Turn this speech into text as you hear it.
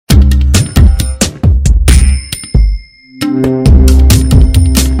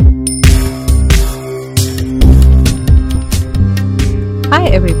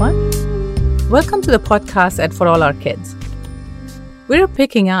Welcome to the podcast at For All Our Kids. We're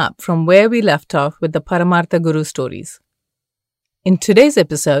picking up from where we left off with the Paramartha Guru stories. In today's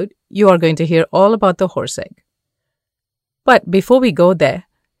episode, you are going to hear all about the horse egg. But before we go there,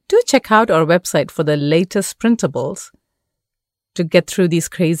 do check out our website for the latest printables to get through these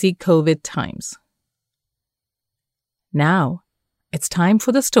crazy COVID times. Now, it's time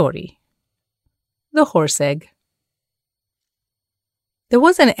for the story. The horse egg. There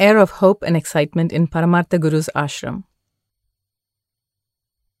was an air of hope and excitement in Paramartha Guru's ashram.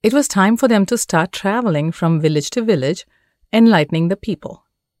 It was time for them to start traveling from village to village, enlightening the people.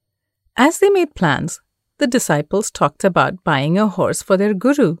 As they made plans, the disciples talked about buying a horse for their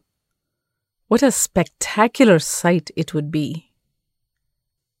guru. What a spectacular sight it would be.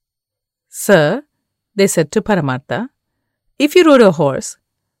 "Sir," they said to Paramartha, "if you rode a horse,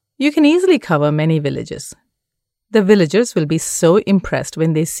 you can easily cover many villages. The villagers will be so impressed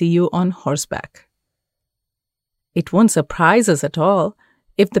when they see you on horseback. It won't surprise us at all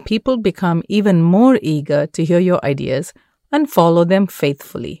if the people become even more eager to hear your ideas and follow them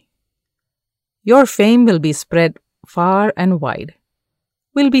faithfully. Your fame will be spread far and wide.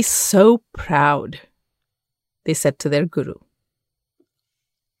 We'll be so proud," they said to their guru.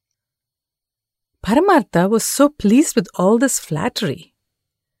 Paramartha was so pleased with all this flattery.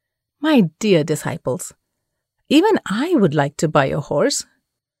 "My dear disciples, even I would like to buy a horse.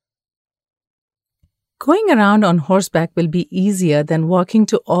 Going around on horseback will be easier than walking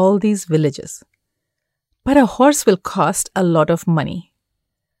to all these villages. But a horse will cost a lot of money.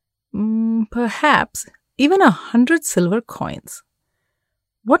 Perhaps even 100 silver coins.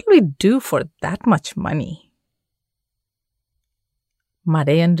 What will we do for that much money?"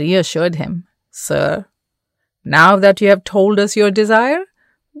 Madayan reassured him, "Sir, now that you have told us your desire,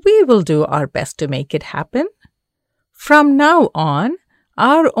 we will do our best to make it happen. From now on,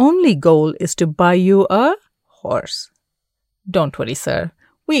 our only goal is to buy you a horse. Don't worry, sir.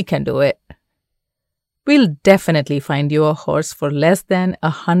 We can do it. We'll definitely find you a horse for less than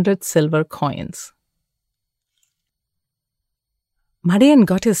 100 silver coins." Madayan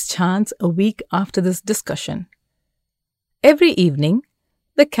got his chance a week after this discussion. Every evening,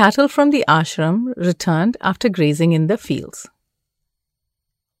 the cattle from the ashram returned after grazing in the fields.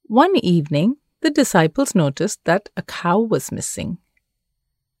 One evening, the disciples noticed that a cow was missing.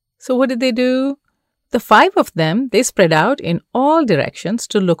 So what did they do? The 5 of them, they spread out in all directions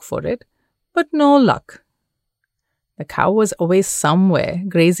to look for it, but no luck. The cow was always somewhere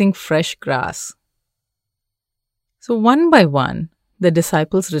grazing fresh grass. So one by one, the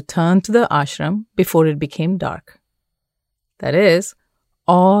disciples returned to the ashram before it became dark. That is,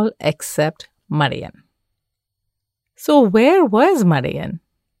 all except Madayan. So where was Madayan?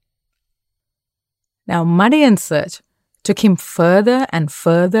 Now, Madayan's search took him further and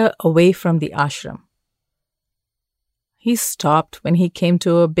further away from the ashram. He stopped when he came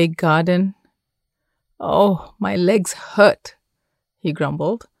to a big garden. "Oh, my legs hurt," he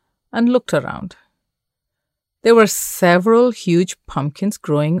grumbled and looked around. There were several huge pumpkins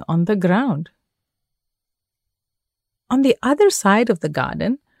growing on the ground. On the other side of the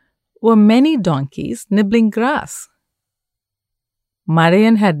garden were many donkeys nibbling grass.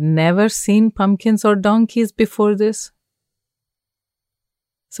 Madayan had never seen pumpkins or donkeys before this.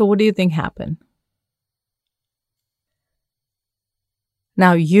 So what do you think happened?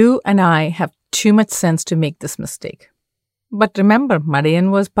 Now you and I have too much sense to make this mistake. But remember,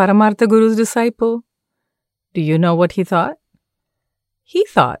 Madayan was Paramartha Guru's disciple. Do you know what he thought? He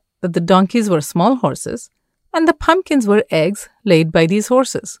thought that the donkeys were small horses and the pumpkins were eggs laid by these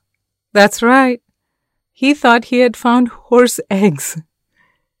horses. That's right. He thought he had found horse eggs.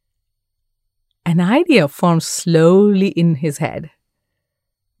 An idea formed slowly in his head.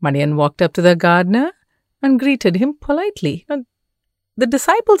 Madayan walked up to the gardener and greeted him politely. The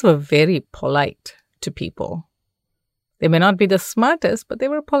disciples were very polite to people. They may not be the smartest, but they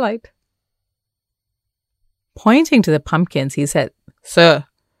were polite. Pointing to the pumpkins, he said, "Sir,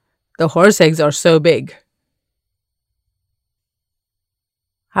 the horse eggs are so big."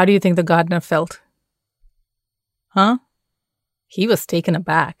 How do you think the gardener felt? Huh? He was taken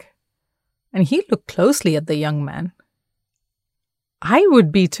aback, and he looked closely at the young man. I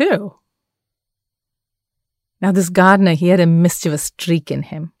would be too. Now this gardener, he had a mischievous streak in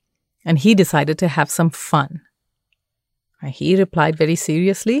him, and he decided to have some fun. He replied very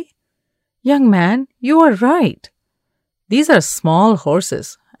seriously, "Young man, you are right. These are small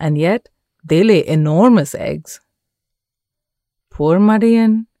horses, and yet they lay enormous eggs." Poor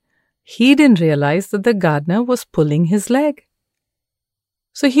Madayan, he didn't realize that the gardener was pulling his leg.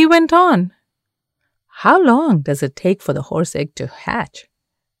 So he went on, "How long does it take for the horse egg to hatch?"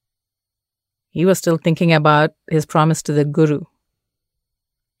 He was still thinking about his promise to the Guru.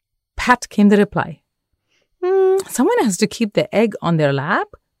 Pat came the reply. Someone has to keep the egg on their lap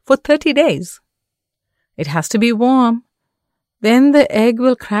for 30 days. It has to be warm. Then the egg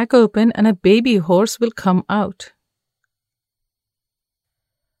will crack open and a baby horse will come out.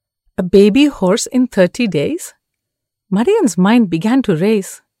 A baby horse in 30 days? Marian's mind began to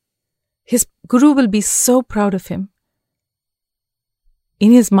race. His Guru will be so proud of him.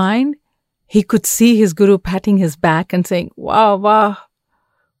 In his mind, he could see his Guru patting his back and saying, "Wow, wow,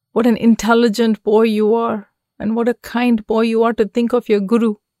 what an intelligent boy you are, and what a kind boy you are to think of your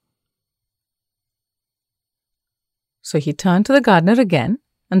Guru." So he turned to the gardener again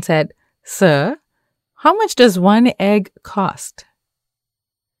and said, "Sir, how much does one egg cost?"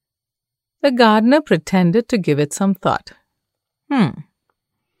 The gardener pretended to give it some thought. 4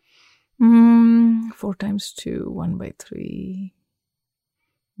 times 2, 1 by 3.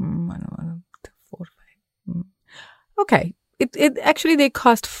 4, 5. Okay, it actually they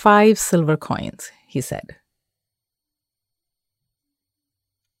cost 5 silver coins, he said.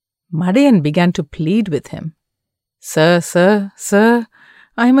 Madayan began to plead with him. Sir,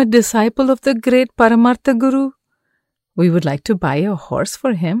 I am a disciple of the great Paramartha Guru. We would like to buy a horse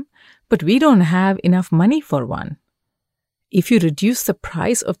for him, but we don't have enough money for one. If you reduce the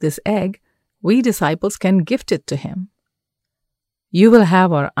price of this egg, we disciples can gift it to him. You will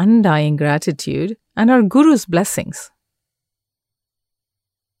have our undying gratitude and our Guru's blessings."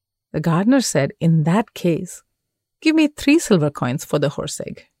 The gardener said, "In that case, give me 3 silver coins for the horse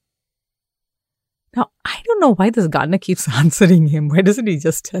egg." Now, I don't know why this gardener keeps answering him. Why doesn't he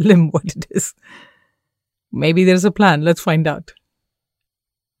just tell him what it is? Maybe there's a plan. Let's find out.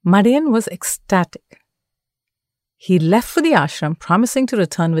 Madayan was ecstatic. He left for the ashram, promising to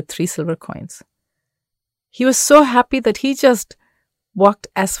return with 3 silver coins. He was so happy that he just walked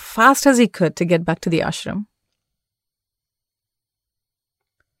as fast as he could to get back to the ashram.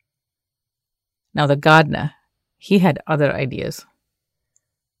 Now the gardener, he had other ideas.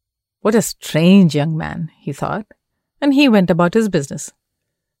 What a strange young man, he thought, and he went about his business,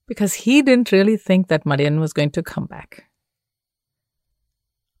 because he didn't really think that Madayan was going to come back.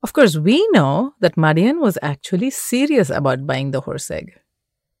 Of course, we know that Madayan was actually serious about buying the horse egg.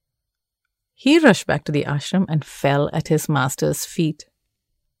 He rushed back to the ashram and fell at his master's feet.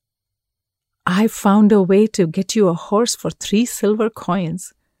 "I found a way to get you a horse for 3 silver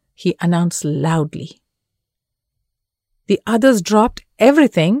coins," he announced loudly. The others dropped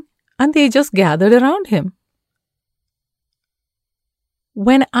everything and they just gathered around him.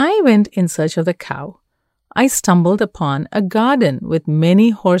 When I went in search of the cow, I stumbled upon a garden with many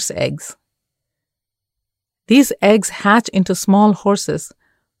horse eggs. These eggs hatch into small horses,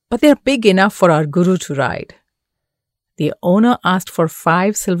 but they're big enough for our Guru to ride. The owner asked for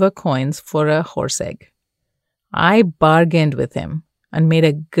 5 silver coins for a horse egg. I bargained with him and made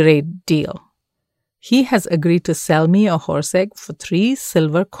a great deal. He has agreed to sell me a horse egg for 3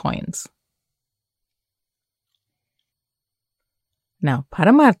 silver coins. Now,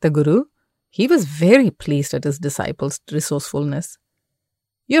 Paramartha Guru, he was very pleased at his disciples' resourcefulness.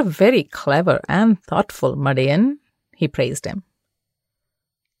 "You're very clever and thoughtful, Madayan," he praised him.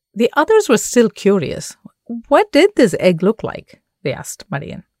 The others were still curious. What did this egg look like? They asked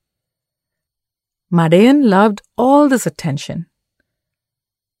Madayan. Madayan loved all this attention.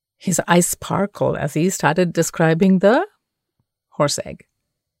 His eyes sparkled as he started describing the horse egg.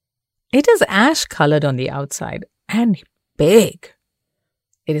 It is ash-colored on the outside and big.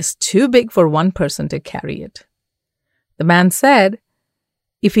 It is too big for one person to carry it. The man said,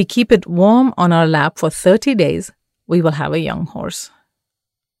 "If we keep it warm on our lap for 30 days, we will have a young horse."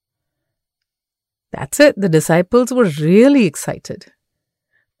 That's it. The disciples were really excited.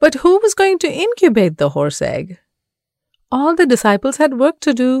 But who was going to incubate the horse egg? All the disciples had work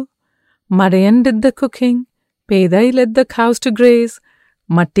to do. Madayan did the cooking, Pedai led the cows to graze,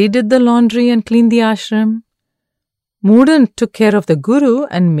 Matti did the laundry and cleaned the ashram. Moodan took care of the Guru,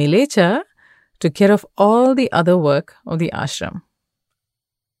 and Milecha took care of all the other work of the ashram.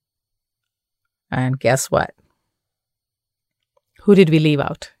 And guess what? Who did we leave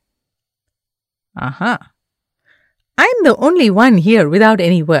out? I'm the only one here without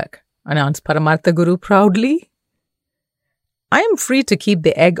any work, announced Paramartha Guru proudly. I am free to keep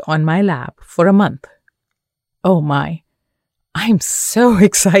the egg on my lap for a month. Oh my, I'm so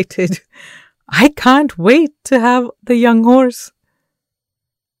excited. I can't wait to have the young horse.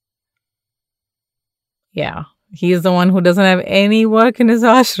 Yeah, he is the one who doesn't have any work in his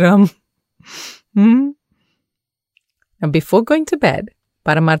ashram. Now, before going to bed,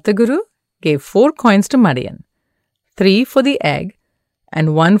 Paramartha Guru gave 4 coins to Madayan, 3 for the egg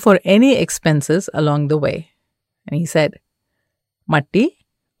and one for any expenses along the way. And he said, Matti,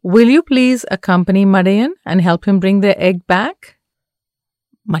 will you please accompany Madayan and help him bring the egg back?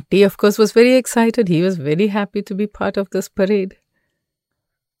 Matti, of course, was very excited. He was very happy to be part of this parade.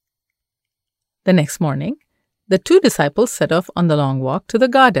 The next morning, the two disciples set off on the long walk to the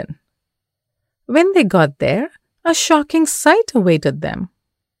garden. When they got there, a shocking sight awaited them.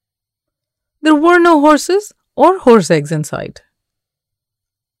 There were no horses or horse eggs in sight.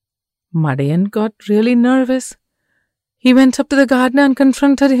 Madayan got really nervous. He went up to the gardener and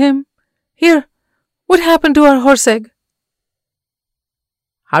confronted him. Here, what happened to our horse egg?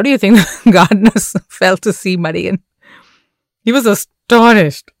 How do you think the gardener felt to see Madayan? He was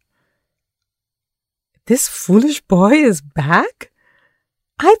astonished. This foolish boy is back?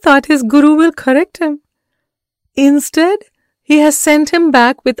 I thought his guru will correct him. Instead, he has sent him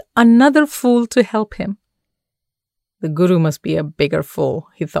back with another fool to help him. The guru must be a bigger fool,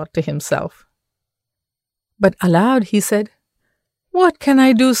 he thought to himself. But aloud he said, What can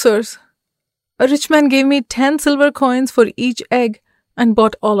I do, sirs? A rich man gave me 10 silver coins for each egg and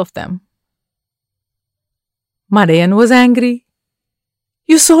bought all of them. Madayan was angry.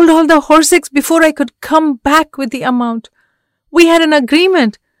 You sold all the horse eggs before I could come back with the amount. We had an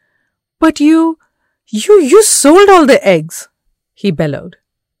agreement. But you sold all the eggs, he bellowed.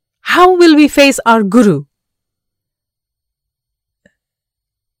 How will we face our guru?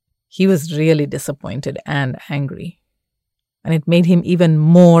 He was really disappointed and angry, and it made him even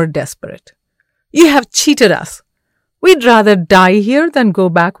more desperate. You have cheated us. We'd rather die here than go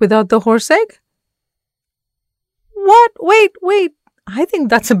back without the horse egg. What? Wait. I think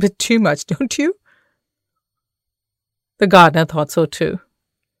that's a bit too much, don't you? The gardener thought so too.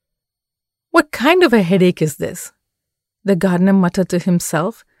 What kind of a headache is this? The gardener muttered to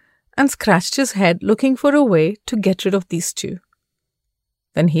himself and scratched his head looking for a way to get rid of these two.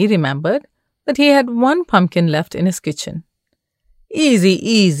 Then he remembered that he had one pumpkin left in his kitchen.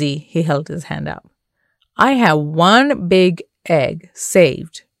 Easy, he held his hand out. I have one big egg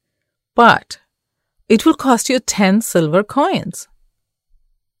saved, but it will cost you 10 silver coins.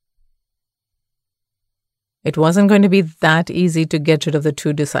 It wasn't going to be that easy to get rid of the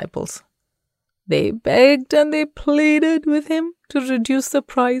two disciples. They begged and they pleaded with him to reduce the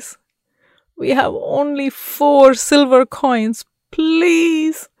price. We have only 4 silver coins.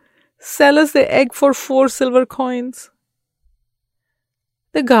 Please, sell us the egg for 4 silver coins.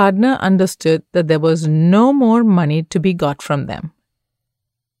 The gardener understood that there was no more money to be got from them.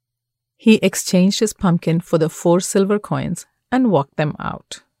 He exchanged his pumpkin for the 4 silver coins and walked them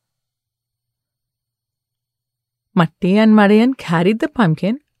out. Matti and Madayan carried the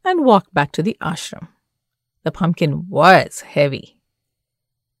pumpkin and walked back to the ashram. The pumpkin was heavy.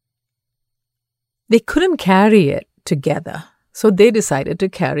 They couldn't carry it together, so they decided to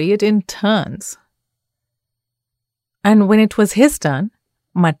carry it in turns. And when it was his turn,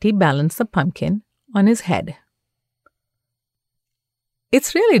 Matti balanced the pumpkin on his head.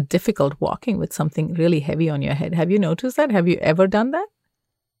 It's really difficult walking with something really heavy on your head. Have you noticed that? Have you ever done that?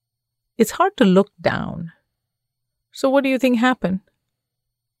 It's hard to look down. So what do you think happened?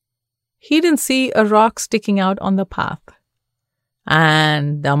 He didn't see a rock sticking out on the path.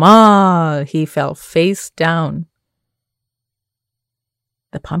 And damal, he fell face down.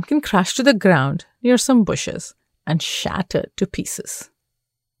 The pumpkin crashed to the ground near some bushes and shattered to pieces.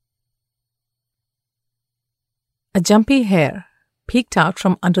 A jumpy hare peeked out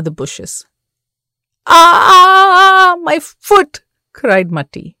from under the bushes. Ah, my foot! Cried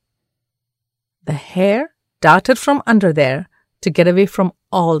Matti. The hare darted from under there to get away from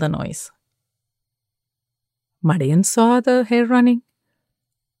all the noise. Madayan saw the hare running.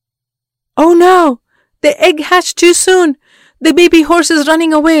 Oh no! The egg hatched too soon! The baby horse is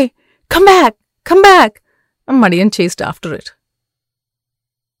running away! Come back! Come back! And Madayan chased after it.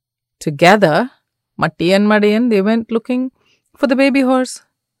 Together, Matti and Madayan, they went looking for the baby horse.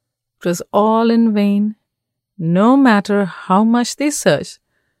 It was all in vain. No matter how much they searched,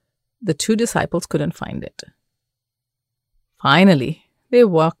 the two disciples couldn't find it. Finally, they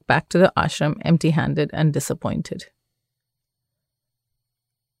walked back to the ashram empty-handed and disappointed.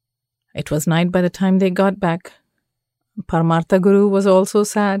 It was night by the time they got back. Paramartha Guru was also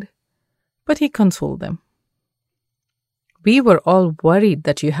sad, but he consoled them. We were all worried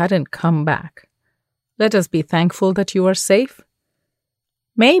that you hadn't come back. Let us be thankful that you are safe.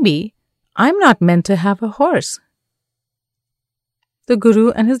 Maybe I'm not meant to have a horse. The Guru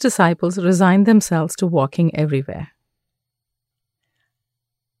and his disciples resigned themselves to walking everywhere.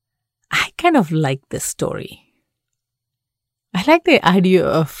 I kind of like this story. I like the idea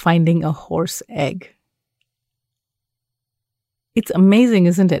of finding a horse egg. It's amazing,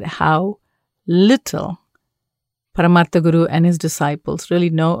 isn't it, how little Paramartha Guru and his disciples really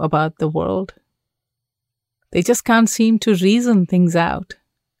know about the world. They just can't seem to reason things out.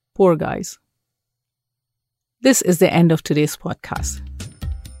 Poor guys. This is the end of today's podcast.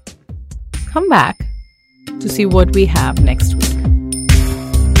 Come back to see what we have next week.